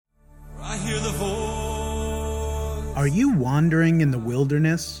Are you wandering in the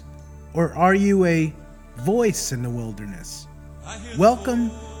wilderness, or are you a voice in the wilderness?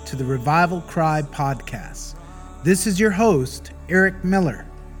 Welcome to the Revival Cry podcast. This is your host, Eric Miller.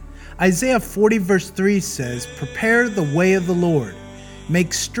 Isaiah 40 verse 3 says, "Prepare the way of the Lord.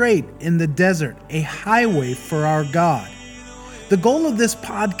 Make straight in the desert a highway for our God." The goal of this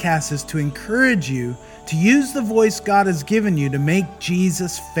podcast is to encourage you to use the voice God has given you to make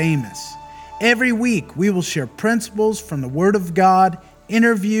Jesus famous. Every week, we will share principles from the Word of God,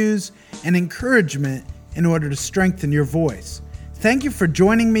 interviews, and encouragement in order to strengthen your voice. Thank you for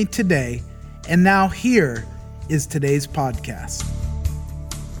joining me today, and now here is today's podcast.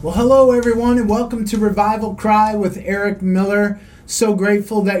 Well, hello everyone, and welcome to Revival Cry with Eric Miller. So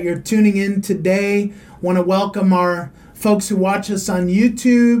grateful that you're tuning in today. Want to welcome our folks who watch us on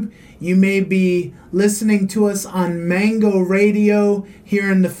YouTube. You may be listening to us on Mango Radio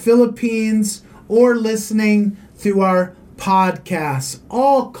here in the Philippines, or listening through our podcasts,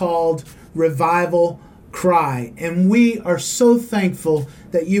 all called Revival Cry. And we are so thankful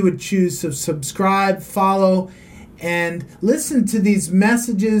that you would choose to subscribe, follow, and listen to these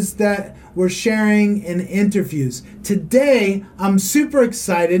messages that we're sharing in interviews. Today, I'm super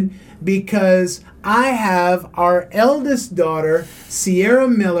excited because I have our eldest daughter, Ciera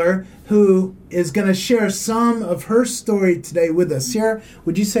Miller, who is going to share some of her story today with us. Ciera,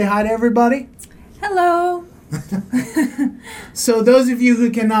 would you say hi to everybody? Hello. So those of you who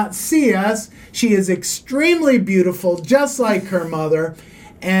cannot see us, she is extremely beautiful, just like her mother.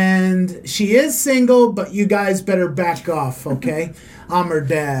 And she is single, but you guys better back off, okay? I'm her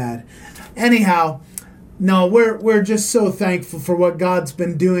dad. Anyhow, no, we're just so thankful for what God's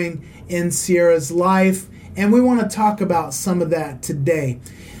been doing in Ciera's life, and we want to talk about some of that today.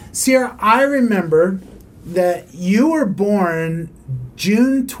 Ciera, I remember that you were born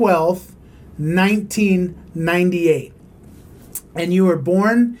June 12th, 1998, and you were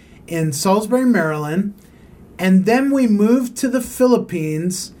born in Salisbury, Maryland, and then we moved to the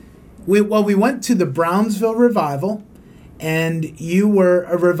Philippines. We went to the Brownsville Revival, and you were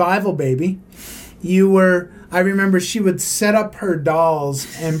a revival baby. I remember she would set up her dolls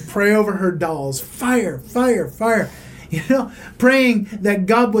and pray over her dolls. Fire, fire, fire. You know, praying that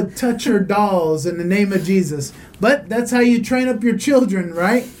God would touch her dolls in the name of Jesus. But that's how you train up your children,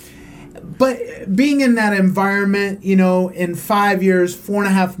 right? But being in that environment, you know, in 5 years,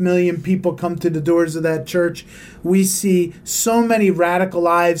 4.5 million people come to the doors of that church. We see so many radical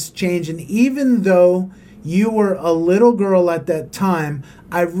lives change. And even though you were a little girl at that time,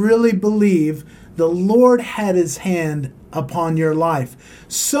 I really believe the Lord had his hand upon your life.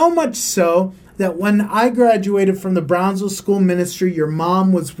 So much so that when I graduated from the Brownsville School Ministry, your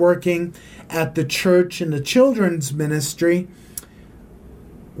mom was working at the church in the children's ministry.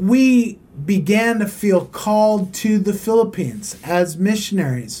 We began to feel called to the Philippines as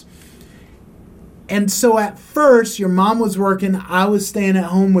missionaries. And so at first, your mom was working, I was staying at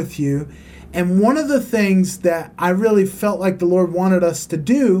home with you. And one of the things that I really felt like the Lord wanted us to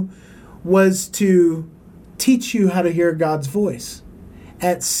do was to teach you how to hear God's voice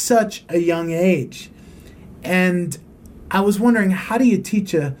at such a young age. And I was wondering, how do you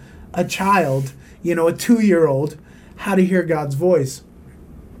teach a child, you know, a 2-year-old, how to hear God's voice?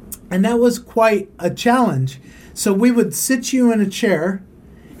 And that was quite a challenge. So we would sit you in a chair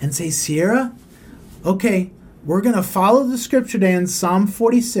and say, Ciera, okay, we're going to follow the scripture today in Psalm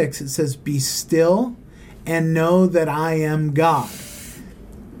 46. It says, "Be still and know that I am God."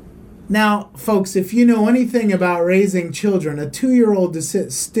 Now, folks, if you know anything about raising children, a 2-year-old to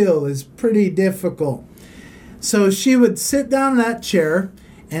sit still is pretty difficult. So she would sit down in that chair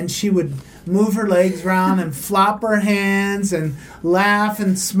and she would move her legs around and flop her hands and laugh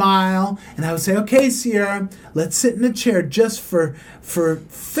and smile. And I would say, "Okay, Ciera, let's sit in the chair just for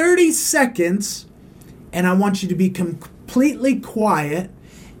 30 seconds. And I want you to be completely quiet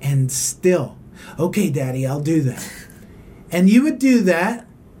and still." "Okay, Daddy, I'll do that." And you would do that.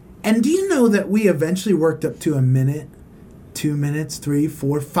 And do you know that we eventually worked up to a minute, 2 minutes, 3,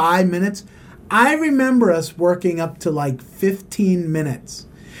 4, 5 minutes? I remember us working up to like 15 minutes,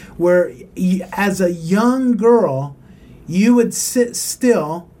 where as a young girl, you would sit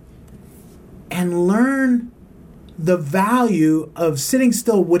still and learn the value of sitting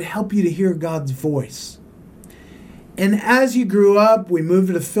still would help you to hear God's voice. And as you grew up, we moved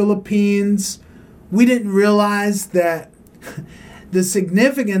to the Philippines. We didn't realize that the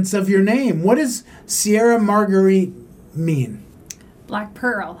significance of your name. What does Ciera Marguerite mean? Black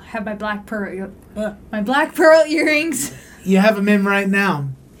pearl. I have my black pearl earrings. You have them in right now.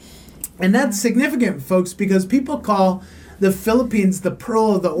 And that's significant, folks, because people call the Philippines the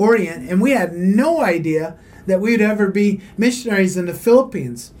pearl of the Orient, and we had no idea that we would ever be missionaries in the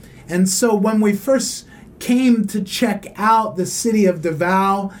Philippines. And so when we first came to check out the city of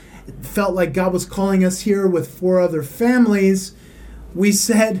Davao, it felt like God was calling us here with 4 other families. We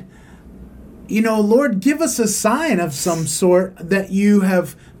said, Lord, give us a sign of some sort that you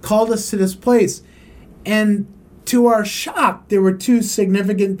have called us to this place. And to our shock, there were 2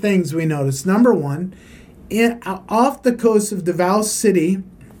 significant things we noticed. Number one, off the coast of Davao City,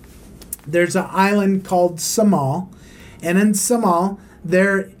 there's an island called Samal. And in Samal,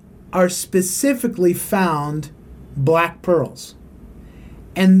 there are specifically found black pearls.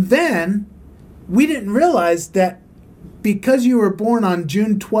 And then we didn't realize that because you were born on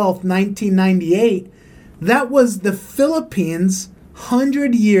June 12th, 1998, that was the Philippines'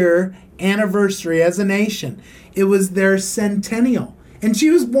 100-year anniversary as a nation. It was their centennial. And she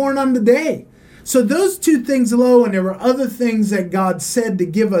was born on the day. So those 2 things alone, and there were other things that God said to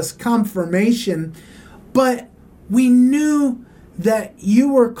give us confirmation, but we knew that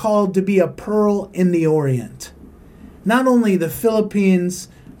you were called to be a pearl in the Orient. Not only the Philippines,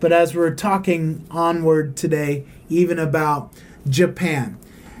 but as we're talking onward today, even about Japan.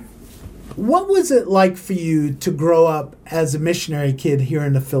 What was it like for you to grow up as a missionary kid here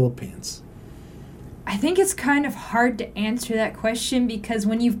in the Philippines? I think it's kind of hard to answer that question because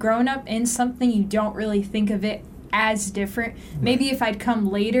when you've grown up in something, you don't really think of it as different. Maybe if I'd come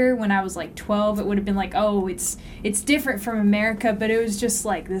later when I was like 12, it would have been like, oh, it's different from America, but it was just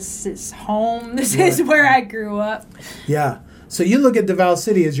like, this is home. This is where I grew up. Yeah. So you look at Davao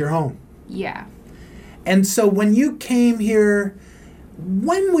City as your home. Yeah. And so when you came here,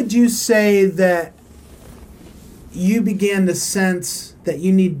 when would you say that you began to sense that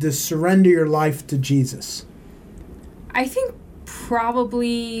you need to surrender your life to Jesus? I think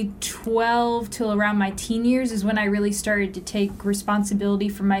probably 12 till around my teen years is when I really started to take responsibility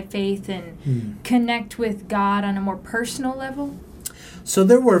for my faith and connect with God on a more personal level. So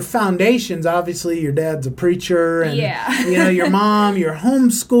there were foundations. Obviously, your dad's a preacher, and your mom, you're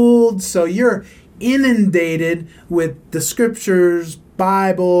homeschooled, so you're inundated with the scriptures,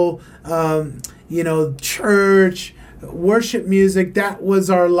 Bible, church, worship music. That was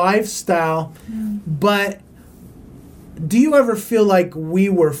our lifestyle. But do you ever feel like we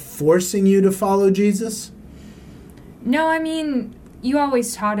were forcing you to follow Jesus? No, I mean, you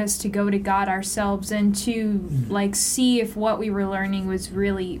always taught us to go to God ourselves and to see if what we were learning was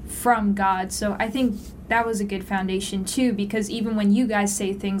really from God. So I think that was a good foundation too, because even when you guys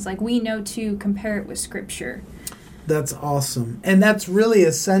say things, like, we know to compare it with Scripture. That's awesome. And that's really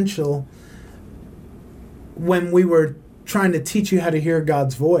essential when we were trying to teach you how to hear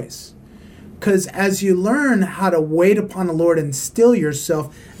God's voice. Because as you learn how to wait upon the Lord and still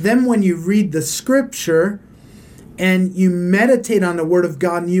yourself, then when you read the Scripture and you meditate on the Word of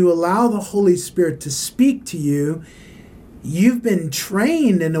God and you allow the Holy Spirit to speak to you, you've been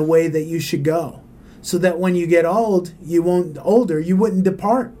trained in a way that you should go. So that when you get older, you wouldn't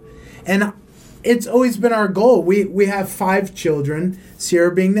depart. And it's always been our goal. We have 5 children,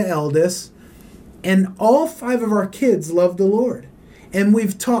 Ciera being the eldest, and all 5 of our kids love the Lord. And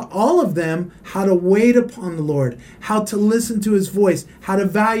we've taught all of them how to wait upon the Lord, how to listen to His voice, how to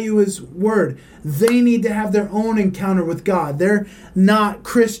value His word. They need to have their own encounter with God. They're not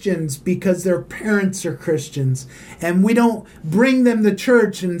Christians because their parents are Christians. And we don't bring them to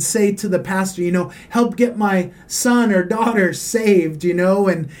church and say to the pastor, help get my son or daughter saved,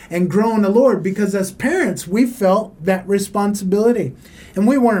 and grow in the Lord. Because as parents, we felt that responsibility. And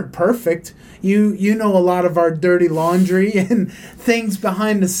we weren't perfect. You know a lot of our dirty laundry and things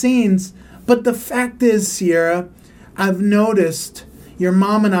behind the scenes. But the fact is, Ciera, your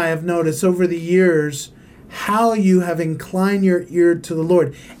mom and I have noticed over the years how you have inclined your ear to the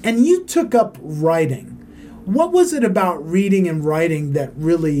Lord. And you took up writing. What was it about reading and writing that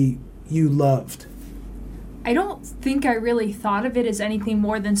really you loved? I don't think I really thought of it as anything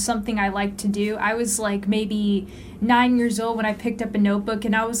more than something I liked to do. I was like maybe 9 years old when I picked up a notebook,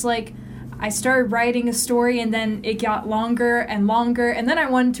 and I was like, I started writing a story, and then it got longer and longer, and then I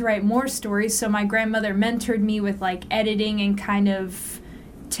wanted to write more stories, so my grandmother mentored me with editing and kind of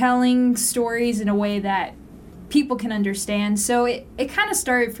telling stories in a way that people can understand. So it kind of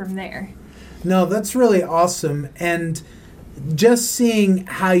started from there. No, that's really awesome. And just seeing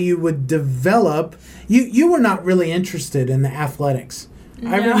how you would develop, you were not really interested in the athletics. No.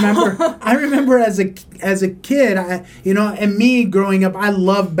 I remember as a kid, and me growing up, I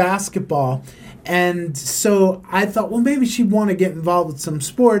loved basketball. And so I thought, well, maybe she'd want to get involved with some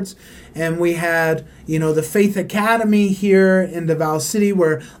sports. And we had, the Faith Academy here in Davao City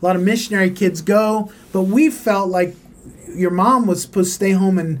where a lot of missionary kids go. But we felt like your mom was supposed to stay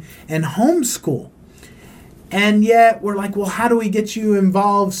home and homeschool. And yet we're like, well, how do we get you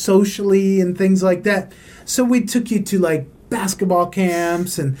involved socially and things like that? So we took you to like basketball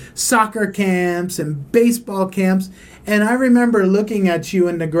camps and soccer camps and baseball camps. And I remember looking at you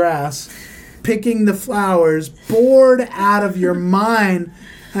in the grass, picking the flowers, bored out of your mind.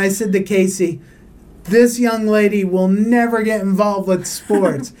 And I said to Casey, this young lady will never get involved with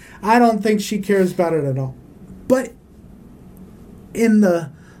sports. I don't think she cares about it at all. But in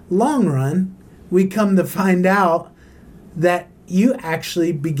the long run, we come to find out that you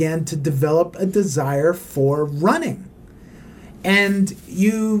actually began to develop a desire for running. And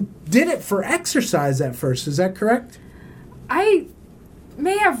you did it for exercise at first. Is that correct? I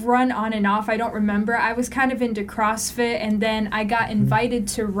may have run on and off. I don't remember. I was kind of into CrossFit, and then I got invited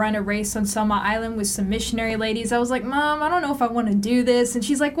to run a race on Selma Island with some missionary ladies. I was like, Mom, I don't know if I want to do this. And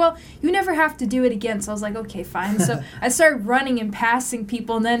she's like, well, you never have to do it again. So I was like, okay, fine. So I started running and passing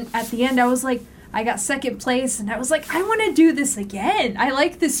people. And then at the end, I was like, I got second place, and I was like, I want to do this again. I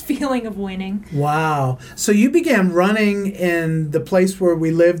like this feeling of winning. Wow. So you began running in the place where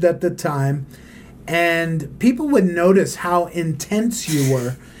we lived at the time, and people would notice how intense you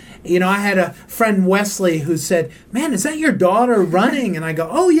were. You know, I had a friend, Wesley, who said, man, is that your daughter running? And I go,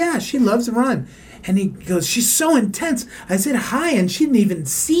 oh, yeah, she loves to run. And he goes, she's so intense. I said hi, and she didn't even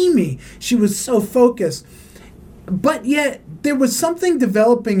see me. She was so focused. But yet, there was something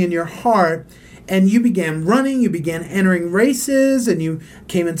developing in your heart, and you began running, you began entering races, and you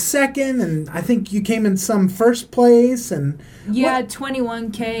came in second, and I think you came in some first place. And yeah,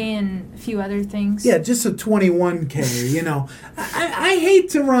 21K and a few other things. Yeah, just a 21K, you know. I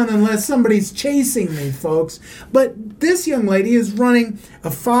hate to run unless somebody's chasing me, folks. But this young lady is running a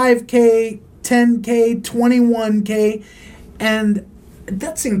 5K, 10K, 21K, and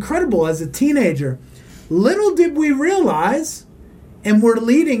that's incredible as a teenager. Little did we realize, and we're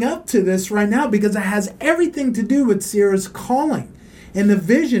leading up to this right now because it has everything to do with Ciera's calling and the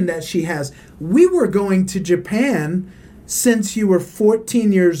vision that she has. We were going to Japan since you were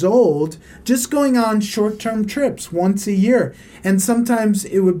 14 years old, just going on short-term trips once a year. And sometimes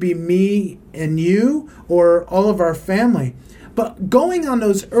it would be me and you or all of our family. But going on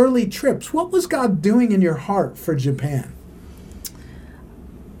those early trips, what was God doing in your heart for Japan?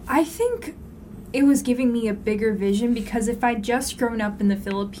 I think it was giving me a bigger vision, because if I'd just grown up in the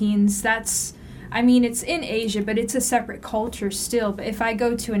Philippines, it's in Asia, but it's a separate culture still. But if I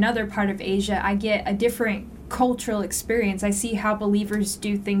go to another part of Asia, I get a different cultural experience. I see how believers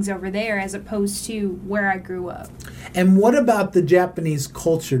do things over there as opposed to where I grew up. And what about the Japanese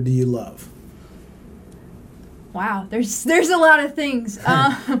culture do you love? Wow, there's a lot of things.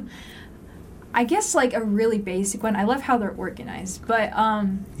 I guess like a really basic one. I love how they're organized, but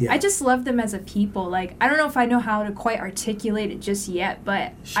I just love them as a people. Like, I don't know if I know how to quite articulate it just yet,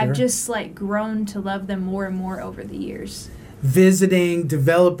 but sure. I've just like grown to love them more and more over the years. Visiting,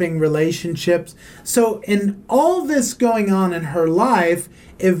 developing relationships. So in all this going on in her life,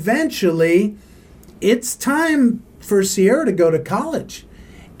 eventually it's time for Ciera to go to college.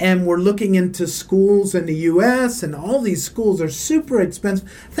 And we're looking into schools in the U.S., and all these schools are super expensive.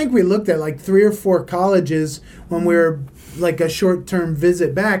 I think we looked at like 3 or 4 colleges when we were like a short-term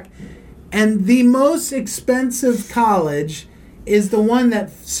visit back. And the most expensive college is the one that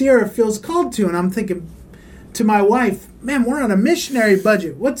Ciera feels called to. And I'm thinking to my wife, man, we're on a missionary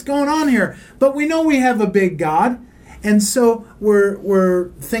budget. What's going on here? But we know we have a big God. And so we're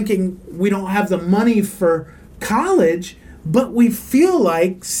thinking we don't have the money for college, but we feel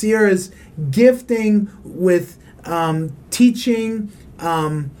like Ciera's gifting with teaching,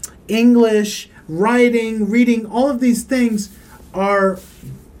 English, writing, reading, all of these things are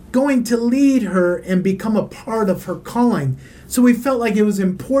going to lead her and become a part of her calling. So we felt like it was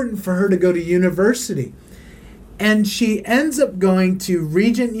important for her to go to university. And she ends up going to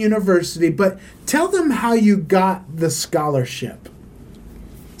Regent University. But tell them how you got the scholarship.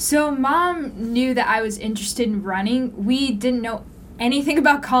 So Mom knew that I was interested in running. We didn't know anything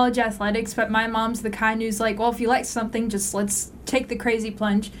about college athletics, but my mom's the kind who's like, well, if you like something, just let's take the crazy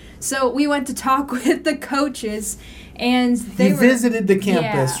plunge. So we went to talk with the coaches, and they visited the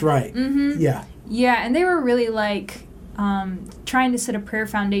campus, right? Mm-hmm. Yeah. Yeah, and they were really like trying to set a prayer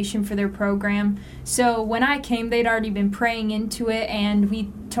foundation for their program. So when I came, they'd already been praying into it, and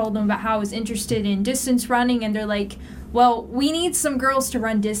we told them about how I was interested in distance running, and they're like, well, we need some girls to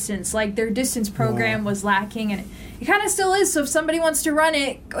run distance. Like, their distance program was lacking, and it kind of still is. So if somebody wants to run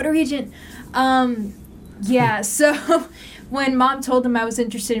it, go to Regent. So when Mom told them I was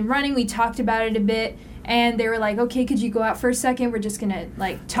interested in running, we talked about it a bit, And they were like, okay, could you go out for a second? We're just going to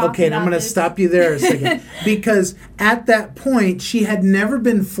like talk Okay, and I'm going to stop you there a second. Because at that point, she had never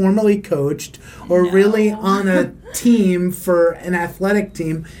been formally coached or really on a team for an athletic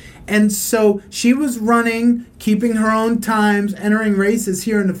team. And so she was running, keeping her own times, entering races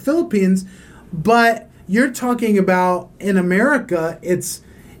here in the Philippines. But you're talking about in America, it's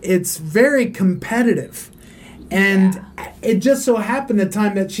very competitive. And it just so happened the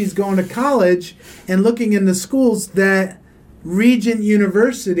time that she's going to college and looking in the schools that Regent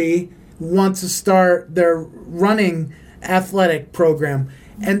University wants to start their running athletic program.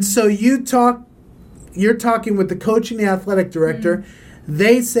 And so you're talking with the coach and the athletic director. Mm-hmm.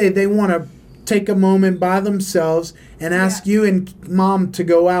 They say they want to take a moment by themselves and ask you and Mom to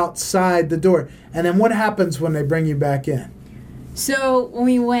go outside the door. And then what happens when they bring you back in? So when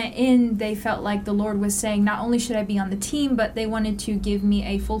we went in, they felt like the Lord was saying not only should I be on the team, but they wanted to give me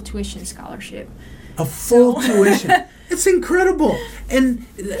a full tuition scholarship. A full tuition. It's incredible. And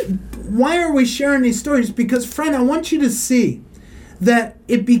why are we sharing these stories? Because, friend, I want you to see that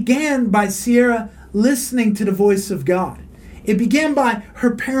it began by Ciera listening to the voice of God. It began by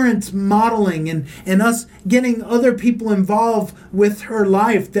her parents modeling and us getting other people involved with her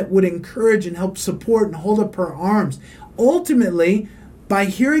life that would encourage and help support and hold up her arms. Ultimately, by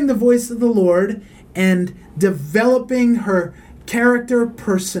hearing the voice of the Lord and developing her character,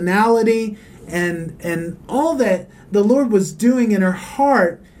 personality, and all that the Lord was doing in her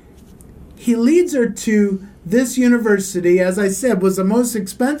heart, He leads her to this university, as I said, was the most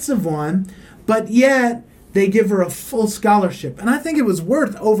expensive one, but yet they give her a full scholarship. And I think it was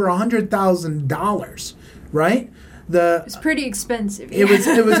worth over $100,000, right? It's pretty expensive. Yeah.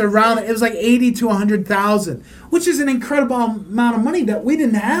 It was like 80 to 100,000, which is an incredible amount of money that we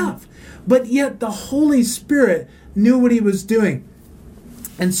didn't have. But yet the Holy Spirit knew what He was doing.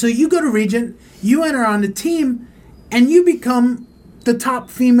 And so you go to Regent, you enter on the team, and you become the top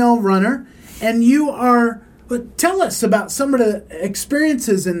female runner. And tell us about some of the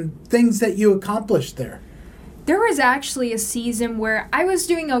experiences and things that you accomplished there. There was actually a season where I was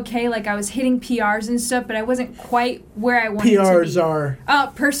doing okay, like I was hitting PRs and stuff, but I wasn't quite where I wanted to be. PRs are?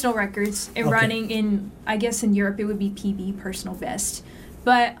 Personal records in running. I guess in Europe it would be PB, personal best.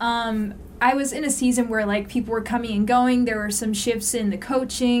 But I was in a season where like people were coming and going. There were some shifts in the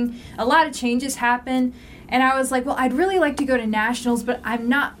coaching. A lot of changes happened. And I was like, well, I'd really like to go to nationals, but I'm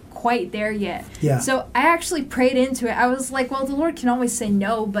not quite there yet. Yeah. So I actually prayed into it. I was like, well, the Lord can always say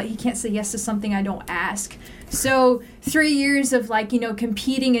no, but He can't say yes to something I don't ask. So 3 years of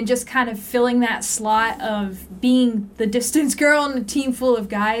competing and just kind of filling that slot of being the distance girl in a team full of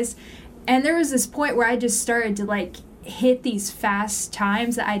guys. And there was this point where I just started to hit these fast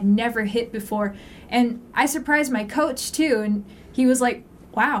times that I'd never hit before. And I surprised my coach too. And he was like,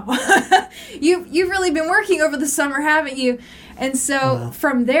 wow, you've really been working over the summer, haven't you? And so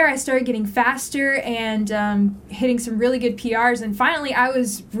from there, I started getting faster and hitting some really good PRs. And finally, I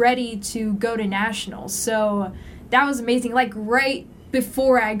was ready to go to nationals. So that was amazing. Like right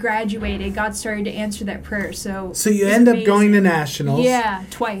before I graduated, God started to answer that prayer. So you end up going to nationals. Yeah,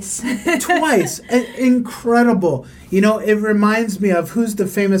 twice. Twice. Incredible. It reminds me of who's the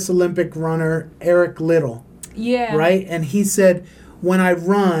famous Olympic runner, Eric Liddell. Yeah. Right? And he said, when I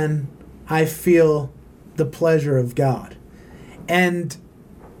run, I feel the pleasure of God. And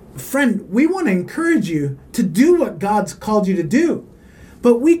friend, we want to encourage you to do what God's called you to do.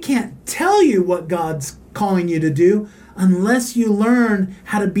 But we can't tell you what God's calling you to do unless you learn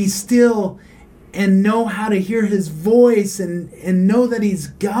how to be still and know how to hear His voice and know that He's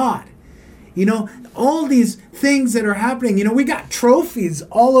God. All these things that are happening, we got trophies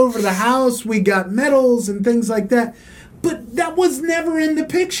all over the house. We got medals and things like that. But that was never in the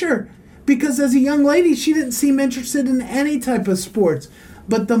picture because as a young lady, she didn't seem interested in any type of sports.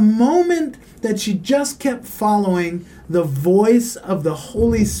 But the moment that she just kept following the voice of the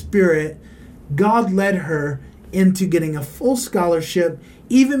Holy Spirit, God led her into getting a full scholarship,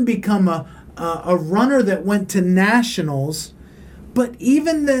 even become a runner that went to nationals. But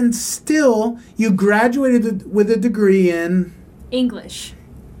even then still, you graduated with a degree in? English.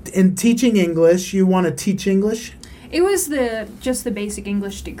 In teaching English. You want to teach English? It was just the basic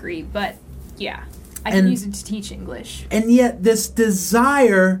English degree, but yeah, I can use it to teach English. And yet this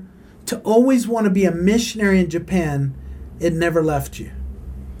desire to always want to be a missionary in Japan, it never left you.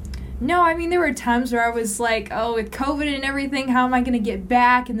 No, I mean, there were times where I was like, oh, with COVID and everything, how am I going to get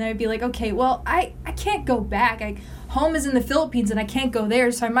back? And then I'd be like, okay, well, I can't go back. Home is in the Philippines and I can't go there,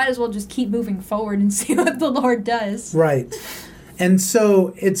 so I might as well just keep moving forward and see what the Lord does. Right. And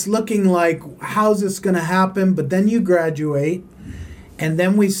so it's looking like, how's this going to happen? But then you graduate, and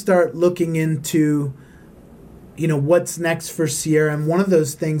then we start looking into what's next for Ciera. And one of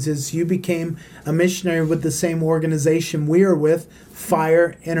those things is you became a missionary with the same organization we are with,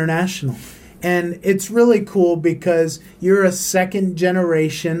 Fire International. And it's really cool because you're a second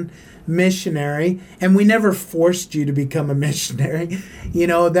generation missionary, and we never forced you to become a missionary.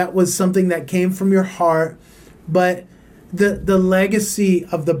 That was something that came from your heart. But the legacy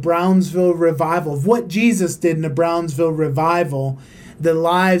of the Brownsville revival, of what Jesus did in the Brownsville revival, the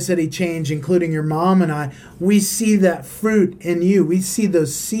lives that he changed, including your mom and I, we see that fruit in you. We see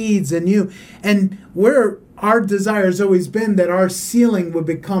those seeds in you. And our desire has always been that our ceiling would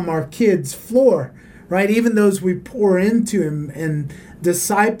become our kids' floor, right? Even those we pour into and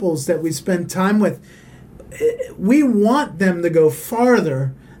disciples that we spend time with, we want them to go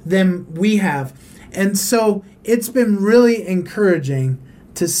farther than we have. And so it's been really encouraging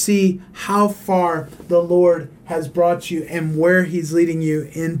to see how far the Lord has brought you and where he's leading you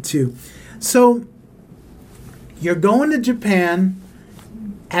into. So you're going to Japan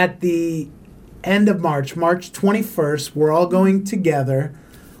at the end of March 21st. We're all going together.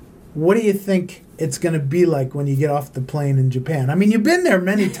 What do you think it's going to be like when you get off the plane in Japan? I mean, you've been there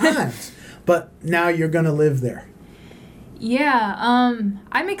many times, but now you're going to live there. Yeah,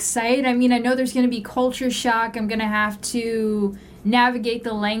 I'm excited. I mean, I know there's going to be culture shock. I'm going to have to navigate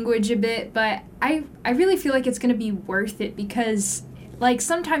the language a bit, but I really feel like it's going to be worth it because, like,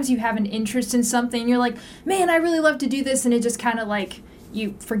 sometimes you have an interest in something, you're like, man, I really love to do this, and it just kind of, like,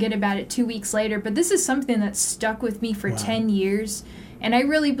 you forget about it 2 weeks later. But this is something that stuck with me for 10 years, and I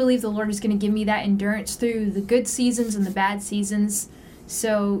really believe the Lord is going to give me that endurance through the good seasons and the bad seasons.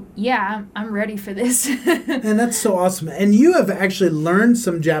 So, yeah, I'm ready for this. And that's so awesome. And you have actually learned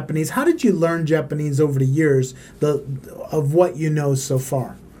some Japanese. How did you learn Japanese over the years, of what you know so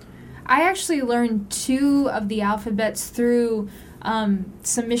far? I actually learned 2 of the alphabets through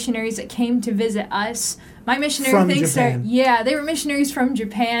some missionaries that came to visit us. My missionary thing started. Yeah, they were missionaries from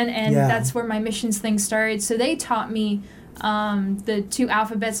Japan, and that's where my missions thing started. So they taught me the 2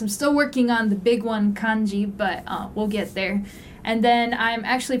 alphabets. I'm still working on the big one, kanji, but we'll get there. And then I'm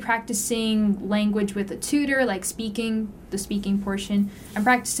actually practicing language with a tutor, like the speaking portion. I'm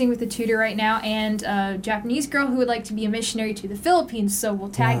practicing with a tutor right now, and a Japanese girl who would like to be a missionary to the Philippines, so we'll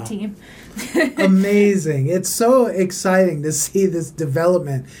tag team. Amazing. It's so exciting to see this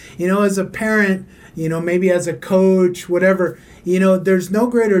development. As a parent, maybe as a coach, whatever, there's no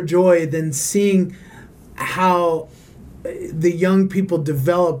greater joy than seeing how the young people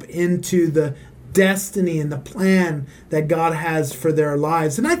develop into the destiny and the plan that God has for their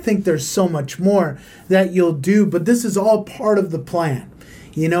lives. And I think there's so much more that you'll do, but this is all part of the plan,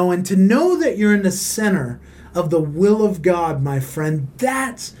 and to know that you're in the center of the will of God, my friend,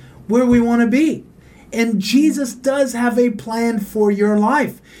 that's where we want to be. And Jesus does have a plan for your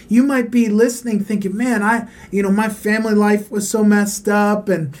life. You might be listening thinking, man, my family life was so messed up,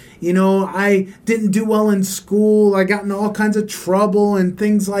 and, I didn't do well in school. I got in all kinds of trouble and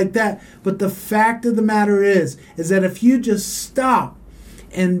things like that. But the fact of the matter is that if you just stop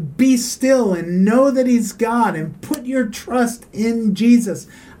and be still and know that he's God and put your trust in Jesus,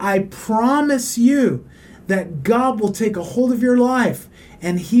 I promise you that God will take a hold of your life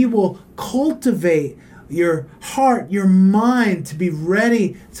and he will cultivate your heart, your mind to be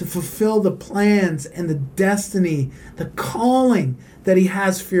ready to fulfill the plans and the destiny, the calling that he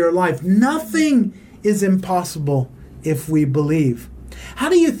has for your life. Nothing is impossible if we believe. How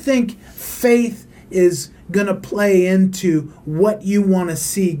do you think faith is going to play into what you want to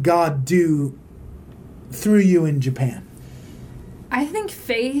see God do through you in Japan? I think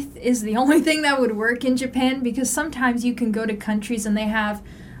faith is the only thing that would work in Japan, because sometimes you can go to countries and they have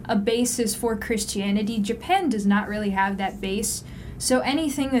a basis for Christianity. Japan does not really have that base. So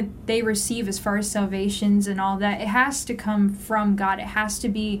anything that they receive as far as salvations and all that, it has to come from God. It has to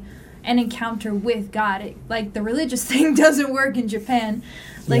be an encounter with God. Like the religious thing doesn't work in Japan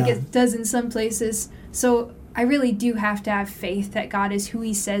like it does in some places. So I really do have to have faith that God is who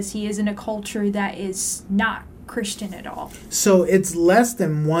he says he is in a culture that is not Christian at all. So it's less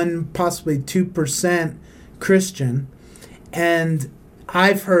than 1%, possibly 2% Christian. And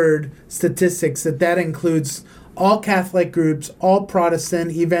I've heard statistics that includes all Catholic groups, all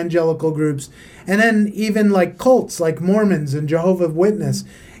Protestant evangelical groups, and then even like cults like Mormons and Jehovah's Witness,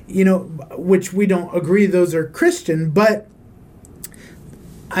 which we don't agree those are Christian, but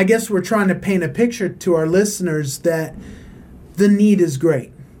I guess we're trying to paint a picture to our listeners that the need is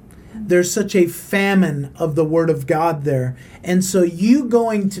great. There's such a famine of the Word of God there. And so you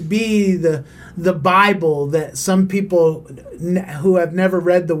going to be the Bible that some people who have never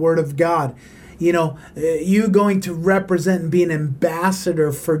read the Word of God, you going to represent and be an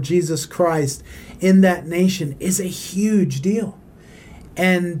ambassador for Jesus Christ in that nation is a huge deal.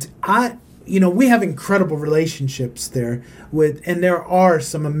 And we have incredible relationships there and there are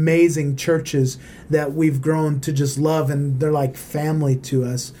some amazing churches that we've grown to just love, and they're like family to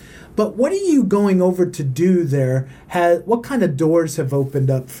us. But what are you going over to do there? What kind of doors have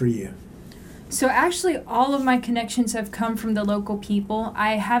opened up for you? So actually all of my connections have come from the local people.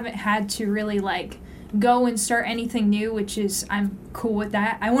 I haven't had to really go and start anything new, which is, I'm cool with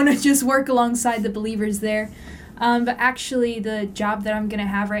that. I want to just work alongside the believers there. But actually the job that I'm going to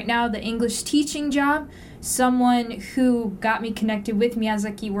have right now, the English teaching job, someone who got me connected with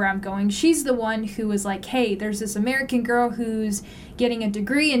Miyazaki where I'm going, she's the one who was like, hey, there's this American girl who's getting a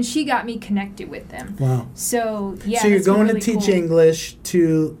degree, and she got me connected with them. Wow. So, yeah. So you're going really to teach English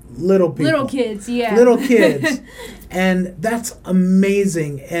to little people. Little kids, yeah. Little kids. And that's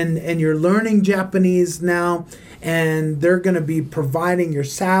amazing. And you're learning Japanese now, and they're going to be providing your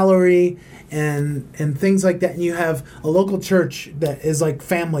salary and things like that. And you have a local church that is like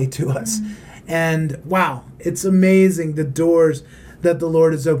family to us. Mm-hmm. And wow, it's amazing the doors that the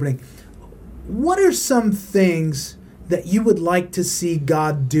Lord is opening. What are some things that you would like to see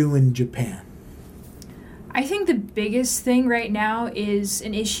God do in Japan? I think the biggest thing right now is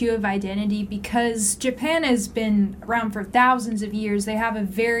an issue of identity, because Japan has been around for thousands of years. They have a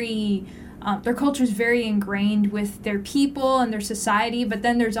very their culture is very ingrained with their people and their society, but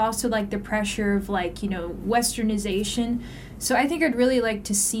then there's also the pressure of westernization. So I think I'd really like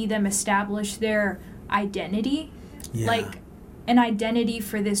to see them establish their identity, an identity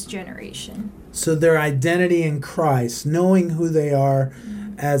for this generation. So their identity in Christ, knowing who they are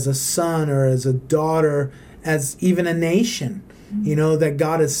as a son or as a daughter, as even a nation, that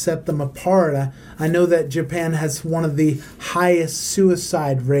God has set them apart. I know that Japan has one of the highest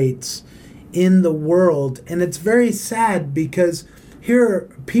suicide rates in the world, and it's very sad because here are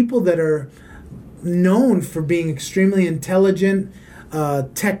people that are known for being extremely intelligent,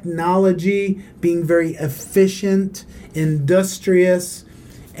 technology, being very efficient, industrious,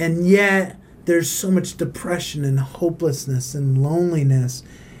 and yet there's so much depression and hopelessness and loneliness.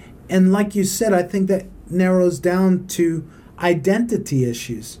 And like you said, I think that narrows down to identity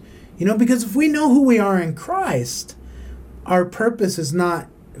issues. Because if we know who we are in Christ, our purpose is not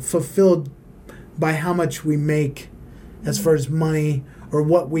fulfilled by how much we make as far as money or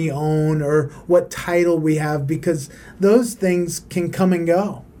what we own or what title we have, because those things can come and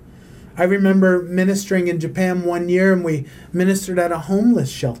go. I remember ministering in Japan one year, and we ministered at a homeless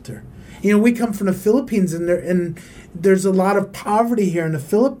shelter. We come from the Philippines, and there's a lot of poverty here in the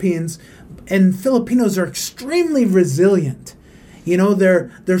Philippines, and Filipinos are extremely resilient.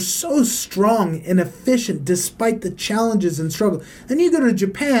 They're so strong and efficient despite the challenges and struggle. Then you go to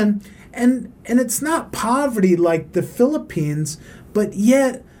Japan, and it's not poverty like the Philippines, but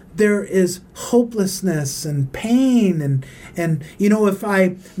yet there is hopelessness and pain and if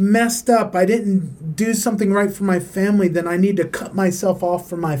I messed up, I didn't do something right for my family, then I need to cut myself off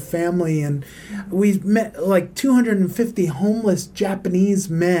from my family. And we met 250 homeless Japanese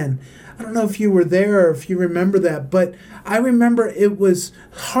men. I don't know if you were there or if you remember that, but I remember it was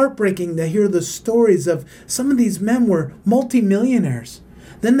heartbreaking to hear the stories of some of these men were multimillionaires.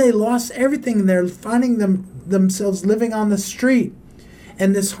 Then they lost everything, and they're finding themselves living on the street.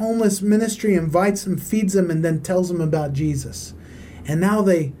 And this homeless ministry invites them, feeds them, and then tells them about Jesus. And now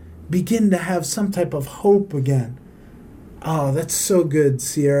they begin to have some type of hope again. Oh, that's so good,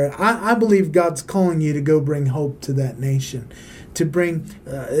 Ciera. I believe God's calling you to go bring hope to that nation, to bring,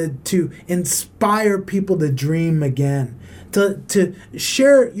 to inspire people to dream again, to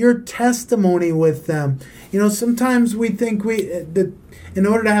share your testimony with them. Sometimes we think that in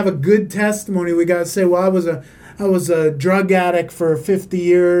order to have a good testimony, we got to say, well, I was a drug addict for 50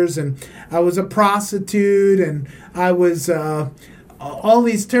 years, and I was a prostitute, and I was all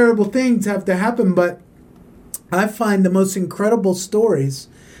these terrible things have to happen. But I find the most incredible stories,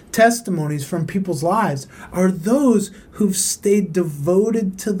 testimonies from people's lives, are those who've stayed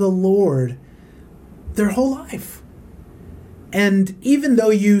devoted to the Lord their whole life. And even though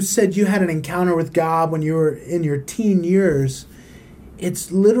you said you had an encounter with God when you were in your teen years,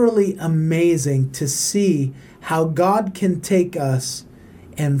 it's literally amazing to see how God can take us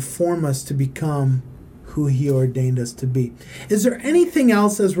and form us to become who He ordained us to be. Is there anything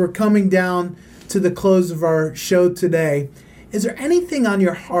else as we're coming down to the close of our show today? Is there anything on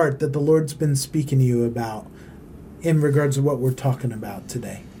your heart that the Lord's been speaking to you about in regards to what we're talking about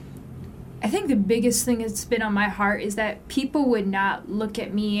today? I think the biggest thing that's been on my heart is that people would not look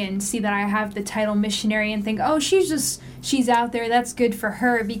at me and see that I have the title missionary and think, oh, she's out there, that's good for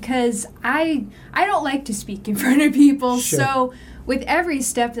her, because I don't like to speak in front of people. Sure. So with every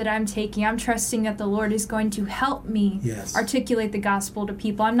step that I'm taking, I'm trusting that the Lord is going to help me articulate the gospel to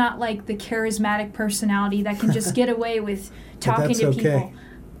people. I'm not like the charismatic personality that can just get away with talking to people.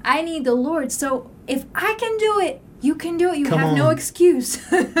 I need the Lord. So if I can do it, you can do it. You have no excuse.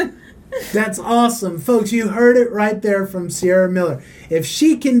 That's awesome. Folks, you heard it right there from Ciera Miller. If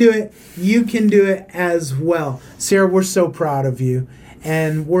she can do it, you can do it as well. Ciera, we're so proud of you,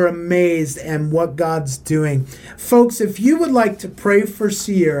 and we're amazed at what God's doing. Folks, if you would like to pray for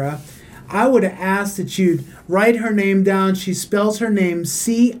Ciera, I would ask that you'd write her name down. She spells her name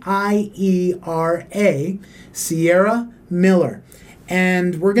Ciera, Ciera Miller.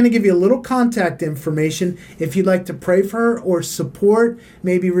 And we're going to give you a little contact information. If you'd like to pray for her or support,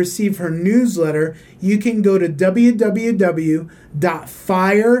 maybe receive her newsletter, you can go to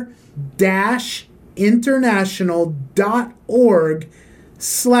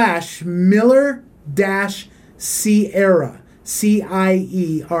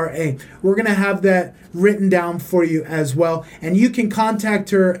Ciera. We're going to have that written down for you as well. And you can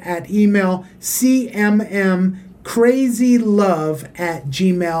contact her at email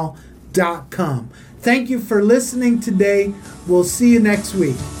crazy.love@gmail.com. Thank you for listening today. We'll see you next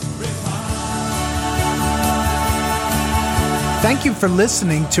week. Thank you for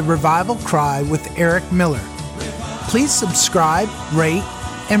listening to Revival Cry with Eric Miller. Please subscribe, rate,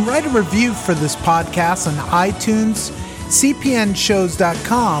 and write a review for this podcast on iTunes,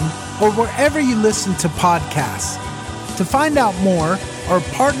 cpnshows.com, or wherever you listen to podcasts. To find out more or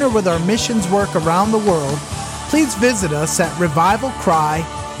partner with our missions work around the world, please visit us at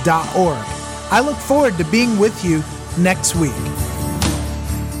revivalcry.org. I look forward to being with you next week.